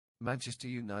Manchester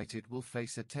United will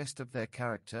face a test of their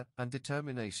character and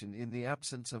determination in the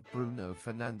absence of Bruno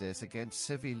Fernandes against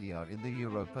Sevilla in the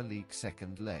Europa League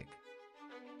second leg.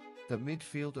 The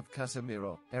midfield of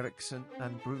Casemiro, Eriksen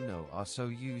and Bruno are so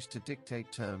used to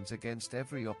dictate terms against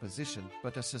every opposition,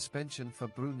 but a suspension for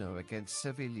Bruno against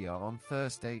Sevilla on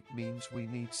Thursday means we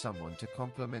need someone to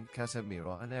complement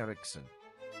Casemiro and Eriksen.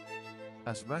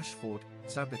 As Rashford,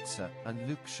 Sabitzer and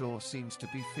Luke Shaw seems to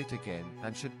be fit again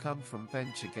and should come from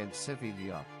bench against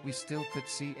Sevilla, we still could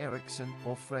see Eriksen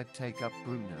or Fred take up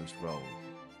Bruno's role.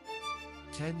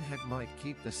 Ten Hag might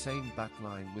keep the same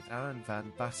backline with Aaron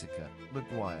van Bissaka,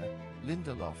 Maguire,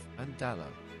 Lindelof and Dalot.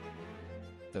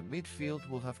 The midfield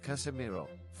will have Casemiro,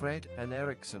 Fred and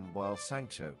Eriksen, while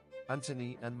Sancho,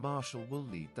 Antony and Martial will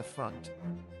lead the front.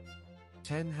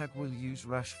 Ten Hag will use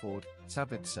Rashford,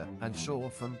 Sabitzer and Shaw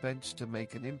from bench to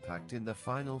make an impact in the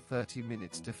final 30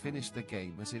 minutes to finish the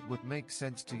game, as it would make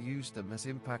sense to use them as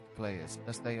impact players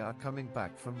as they are coming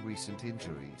back from recent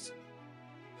injuries.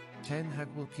 Ten Hag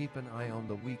will keep an eye on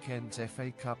the weekend's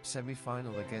FA Cup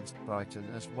semi-final against Brighton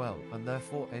as well, and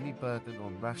therefore any burden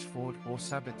on Rashford or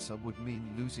Sabitzer would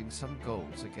mean losing some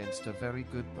goals against a very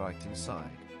good Brighton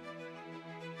side.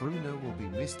 Bruno will be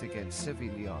missed against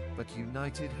Sevilla, but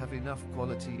United have enough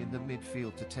quality in the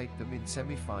midfield to take them in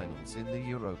semi-finals in the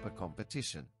Europa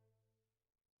competition.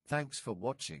 Thanks for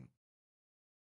watching.